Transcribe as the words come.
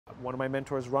one of my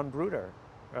mentors, Ron Bruder,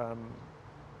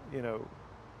 you know,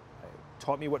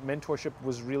 taught me what mentorship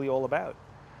was really all about.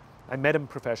 I met him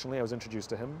professionally. I was introduced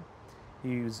to him.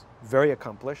 He was very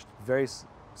accomplished, very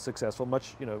successful,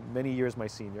 you know, many years my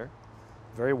senior,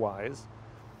 very wise.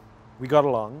 We got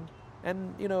along,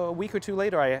 and you know, a week or two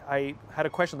later, I had a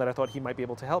question that I thought he might be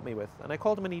able to help me with, and I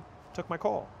called him, and he took my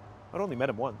call. I'd only met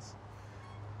him once,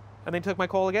 and then he took my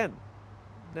call again,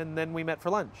 and then we met for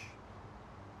lunch.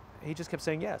 He just kept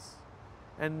saying yes,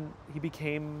 and he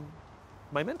became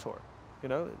my mentor. You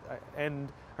know, and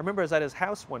I remember I was at his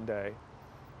house one day,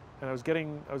 and I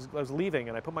was leaving,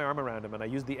 and I put my arm around him, and I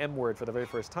used the M word for the very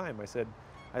first time. I said,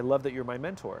 "I love that you're my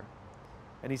mentor."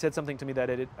 And he said something to me that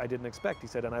I didn't expect. He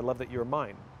said, "And I love that you're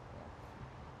mine."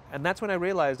 And that's when I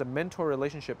realized a mentor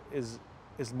relationship is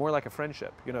more like a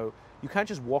friendship. You know, you can't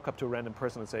just walk up to a random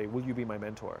person and say, "Will you be my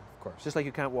mentor?" Of course. Just like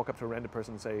you can't walk up to a random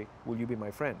person and say, "Will you be my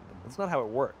friend?" That's not how it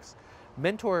works.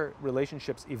 Mentor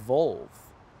relationships evolve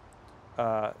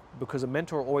because a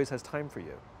mentor always has time for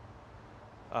you.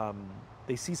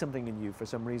 They see something in you for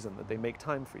some reason that they make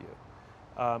time for you,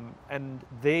 and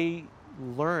they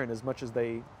learn as much as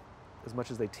they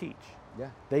teach. Yeah.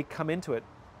 They come into it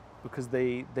because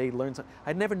they learn something.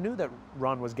 I never knew that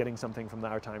Ron was getting something from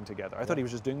our time together. I thought he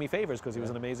was just doing me favors because he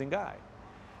was an amazing guy.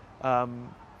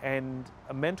 And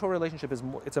a mentor relationship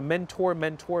it's a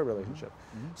mentor-mentor relationship.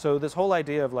 So this whole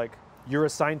idea of like, you're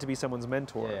assigned to be someone's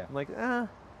mentor, I'm like,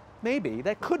 maybe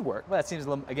that could work. Well, that seems,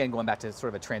 again, going back to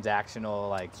sort of a transactional,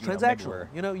 like, transactional.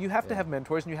 You know, you have to have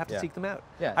mentors, and you have to seek them out.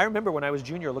 I remember when I was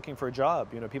junior looking for a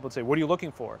job, you know, people would say, "What are you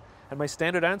looking for?" And my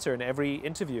standard answer in every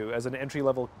interview as an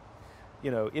entry-level,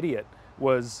 you know, idiot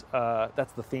was,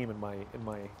 that's the theme in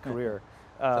my career.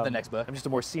 For the next book. I'm just a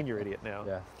more senior idiot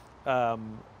now.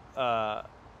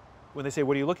 When they say,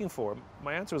 "What are you looking for?"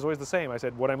 my answer was always the same. I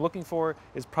said, "What I'm looking for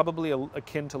is probably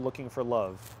akin to looking for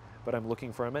love, but I'm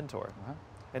looking for a mentor."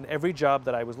 And every job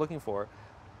that I was looking for,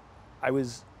 I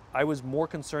was more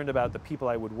concerned about the people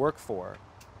I would work for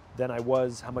than I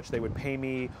was how much they would pay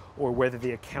me or whether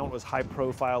the account was high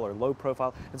profile or low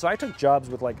profile. And so I took jobs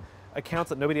with like accounts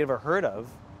that nobody had ever heard of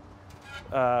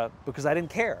because I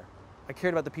didn't care. I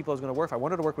cared about the people I was going to work for. I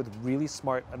wanted to work with really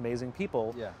smart, amazing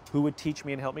people who would teach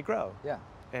me and help me grow.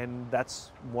 And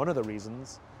that's one of the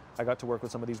reasons I got to work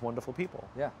with some of these wonderful people.